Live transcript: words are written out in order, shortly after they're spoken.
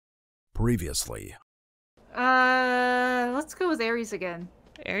Previously. Let's go with Ares again.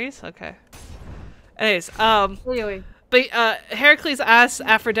 Ares? Okay. Anyways, Anyway. but Heracles asked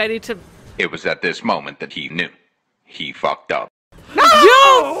Aphrodite to... It was at this moment that he knew. He fucked up. No!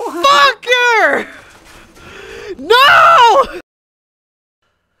 You fucker! No!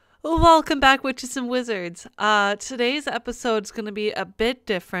 Welcome back, witches and wizards. Today's episode is going to be a bit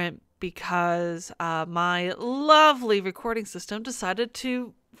different because my lovely recording system decided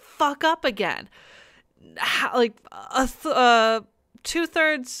to fuck up again. Like,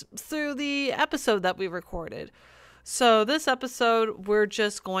 2/3 through the episode that we recorded. So this episode, we're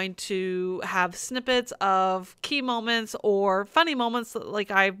just going to have snippets of key moments or funny moments that, like,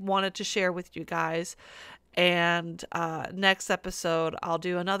 I wanted to share with you guys. And next episode, I'll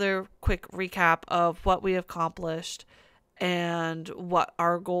do another quick recap of what we accomplished and what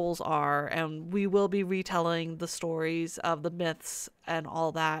our goals are. And we will be retelling the stories of the myths and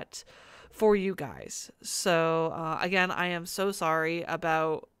all that for you guys. So again, I am so sorry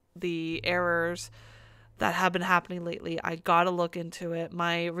about the errors that have been happening lately. I gotta look into it.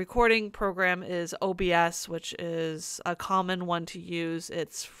 My recording program is OBS, which is a common one to use.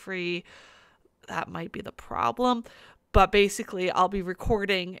 It's free. That might be the problem. But basically, I'll be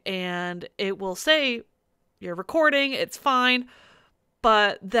recording and it will say, you're recording, it's fine.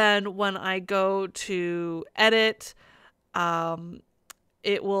 But then when I go to edit,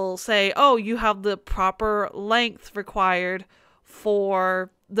 it will say, oh, you have the proper length required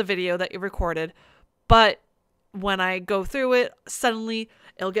for the video that you recorded. But when I go through it, suddenly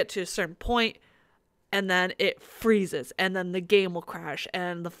it'll get to a certain point and then it freezes and then the game will crash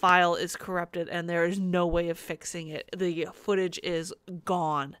and the file is corrupted and there is no way of fixing it. The footage is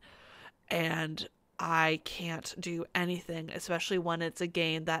gone and I can't do anything, especially when it's a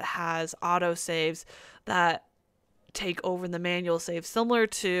game that has autosaves that take over the manual save, similar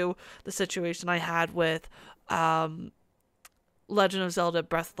to the situation I had with Legend of Zelda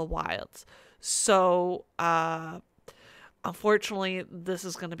Breath of the Wild. So unfortunately, this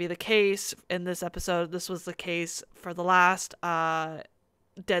is going to be the case in this episode. This was the case for the last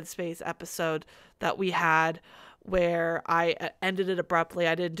Dead Space episode that we had, where I ended it abruptly.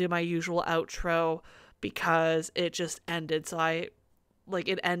 I didn't do my usual outro because it just ended. So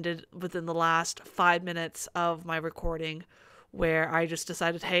it ended within the last 5 minutes of my recording, where I just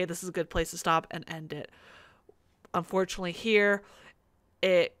decided, hey, this is a good place to stop and end it. Unfortunately, here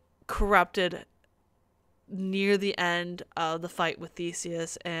it corrupted near the end of the fight with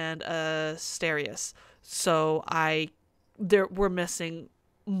Theseus and Zagreus. So we're missing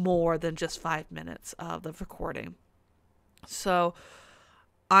more than just 5 minutes of the recording. So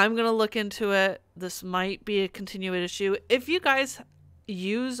I'm gonna look into it. This might be a continuing issue. If you guys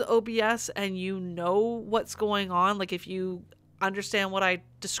use OBS and you know what's going on, like if you understand what I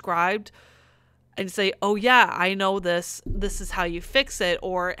described and say, oh yeah, I know this is how you fix it,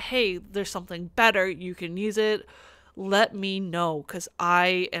 or hey, there's something better, you can use it, let me know, because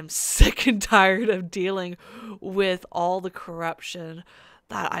I am sick and tired of dealing with all the corruption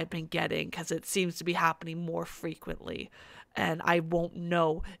that I've been getting, because it seems to be happening more frequently. And I won't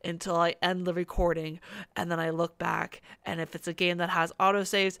know until I end the recording and then I look back. And if it's a game that has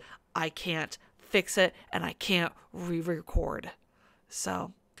autosaves, I can't fix it and I can't re-record.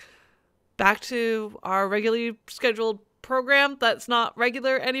 So back to our regularly scheduled program that's not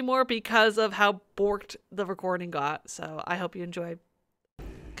regular anymore because of how borked the recording got. So I hope you enjoyed.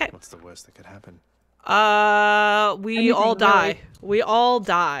 Okay. What's the worst that could happen? We all die. We all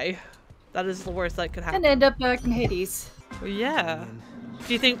die. That is the worst that could happen. And end up back in Hades. Yeah.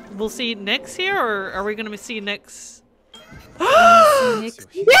 Do you think we'll see Nyx here, or are we going to see Nyx? Nyx.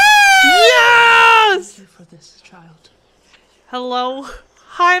 Yes! Thank you for this, child. Hello.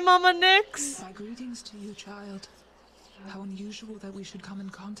 Hi, Mama Nyx. My greetings to you, child. How unusual that we should come in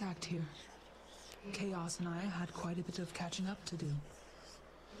contact here. Chaos and I had quite a bit of catching up to do.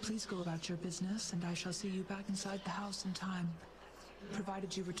 Please go about your business, and I shall see you back inside the house in time.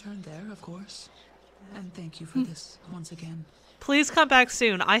 Provided you return there, of course. And thank you for this once again. Please come back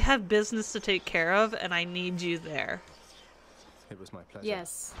soon. I have business to take care of, and I need you there. It was my pleasure.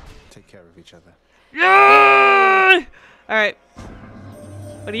 Yes. Take care of each other. Yay! All right.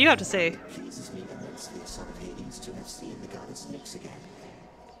 What do you have to say? Pleases me immensely, son of Hades, to have seen the goddess Nyx again.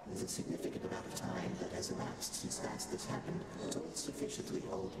 It is a significant amount of time that has elapsed since last this happened, told sufficiently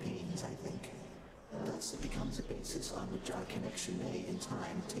old pains, I think. Thus it becomes a basis on which our connection may, in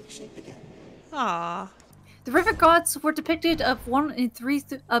time, take shape again. Aww. The river gods were depicted of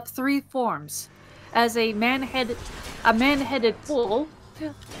three forms, as a man-headed bull,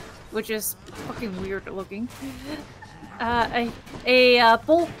 which is fucking weird looking. A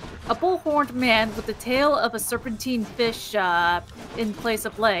bull a bull-horned man with the tail of a serpentine fish in place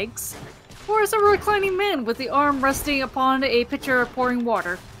of legs, or as a reclining man with the arm resting upon a pitcher of pouring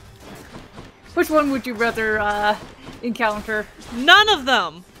water? Which one would you rather encounter? None of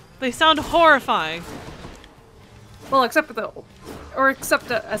them! They sound horrifying. Well, except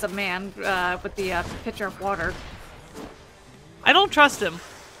as a man with the pitcher of water. I don't trust him.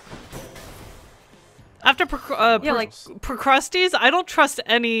 After Procrustes, I don't trust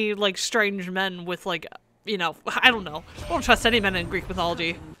any, like, strange men with, like, you know, I don't know. I don't trust any men in Greek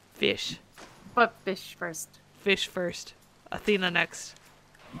mythology. Fish. But fish first. Fish first. Athena next.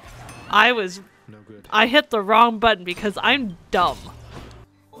 I was... No good. I hit the wrong button because I'm dumb.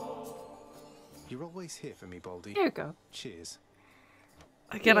 You're always here for me, Baldy. Here you go. Cheers.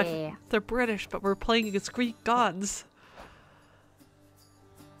 Again, Yeah. they're British, but we're playing against Greek gods.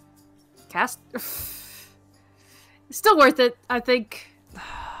 Cast. Still worth it, I think.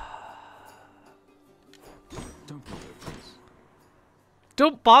 Don't bother, Prince.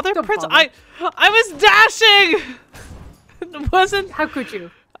 Don't bother, Don't Prince. bother. I was dashing. It wasn't. How could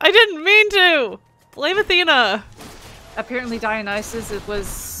you? I didn't mean to. Blame Athena. Apparently Dionysus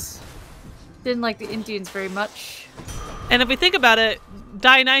didn't like the Indians very much. And if we think about it,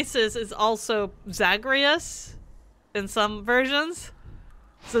 Dionysus is also Zagreus in some versions.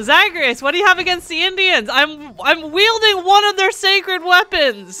 So Zagreus, what do you have against the Indians? I'm wielding one of their sacred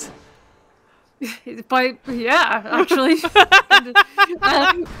weapons. Yeah, actually.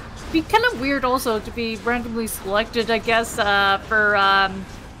 Be kind of weird also to be randomly selected, I guess, for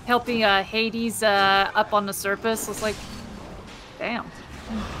helping Hades up on the surface. It's like, damn.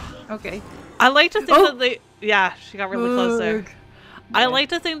 Okay. I like to think that they... Yeah, she got really close there. Ugh. I like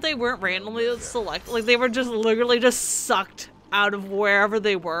to think they weren't randomly selected. Like, they were just literally just sucked out of wherever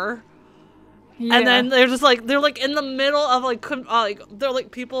they were. Yeah. And then they're just like, they're like in the middle of like they're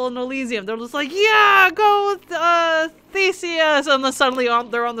like people in Elysium. They're just like, yeah, go with Theseus. And then suddenly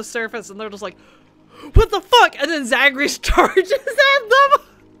they're on the surface and they're just like, what the fuck? And then Zagreus charges at them.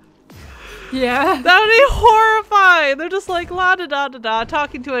 Yeah. That would be horrifying. They're just like la da da da da,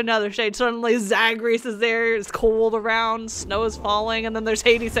 talking to another shade. Suddenly Zagreus is there. It's cold around. Snow is falling, and then there's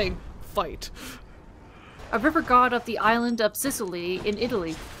Hades saying, "Fight." A river god of the island of Sicily in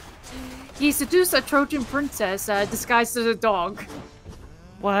Italy. He seduced a Trojan princess disguised as a dog.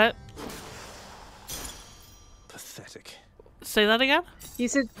 What? Pathetic. Say that again. He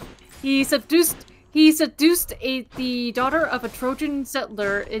seduced the daughter of a Trojan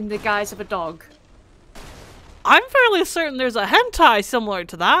settler in the guise of a dog. I'm fairly certain there's a hentai similar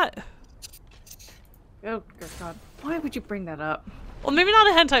to that. Oh god, why would you bring that up? Well, maybe not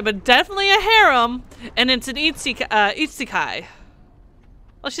a hentai, but definitely a harem, and it's an isekai.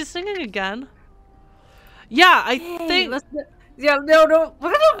 Oh, she's singing again. Yeah, I think. Yeah, no.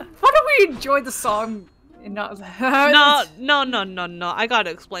 Why don't we enjoy the song and not? No. I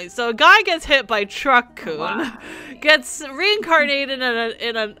gotta explain. So a guy gets hit by Truck-kun, gets reincarnated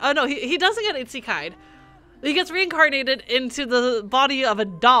in a. Oh no, he doesn't get isekai'd. He gets reincarnated into the body of a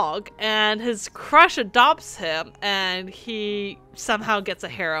dog, and his crush adopts him, and he somehow gets a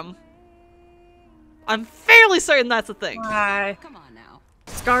harem. I'm fairly certain that's a thing. Come on now.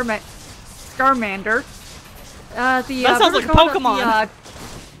 Scarmander. That sounds like a Pokemon.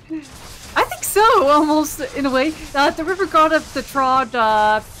 I think so, almost, in a way. The river god of the Trod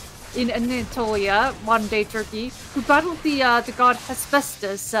in Anatolia, modern-day Turkey, who battled the god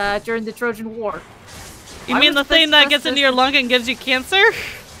Hephaestus during the Trojan War. You mean the thing that gets into your lung and gives you cancer?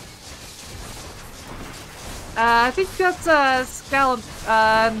 I think that's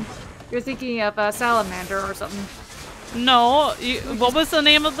you're thinking of Salamander or something. No, what was the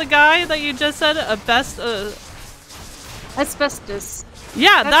name of the guy that you just said? Asbestos.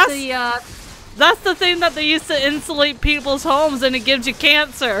 Yeah, That's the thing that they used to insulate people's homes and it gives you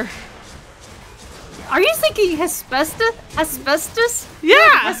cancer. Are you thinking Hephaestus? Asbestos?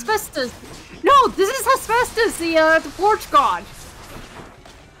 Yeah! Asbestos. No, this is Hephaestus, the forge god.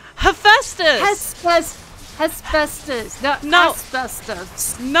 Hephaestus. Hephaestus. No.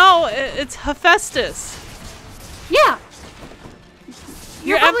 Asbestos. No, it's Hephaestus. Yeah.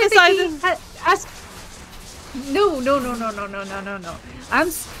 You're emphasizing. No.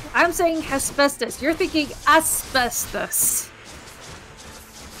 I'm saying asbestos. You're thinking asbestos.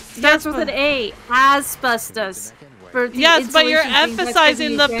 Starts with an A. Asbestos. Yes, but you're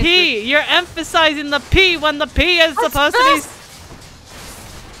emphasizing the P. You're emphasizing the P when the P is supposed to be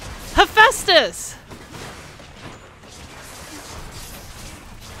Hephaestus.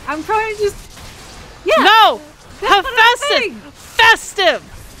 I'm trying to just. Yeah. No. Hephaestus. Festive.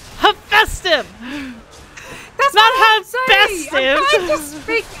 Hephaestus. That's That's not what have I'm best saying. I'm trying to Sims.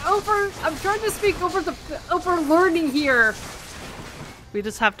 speak over. I'm trying to speak over learning here. We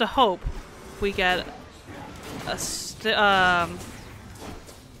just have to hope we get a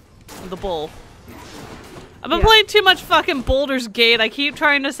the bull. I've been playing too much fucking Baldur's Gate. I keep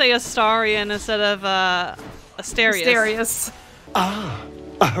trying to say Astarion instead of Asterius. Asterius. Ah,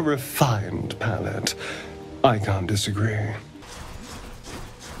 a refined palate. I can't disagree.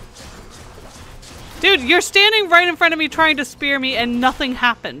 Dude, you're standing right in front of me trying to spear me and nothing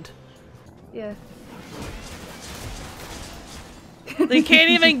happened. Yeah. They can't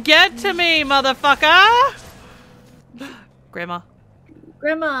even get to me, motherfucker! Grandma.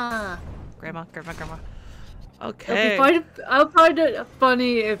 Grandma. Grandma. Okay. I'll find it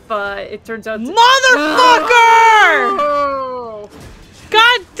funny if it turns out to— Motherfucker! Oh!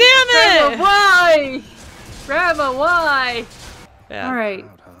 God damn it! Grandma, why? Grandma, why? Yeah. All right.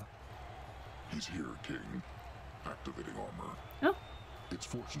 He's here, King. Activating armor. Oh. It's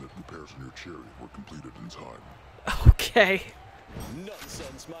fortunate repairs on your chariot were completed in time. Okay.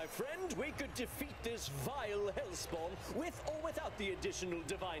 Nonsense, my friend. We could defeat this vile hellspawn with or without the additional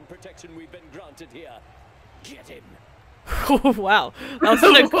divine protection we've been granted here. Get him. Oh, wow.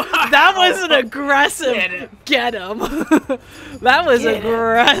 That was an aggressive get him. That was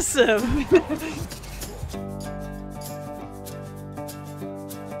aggressive.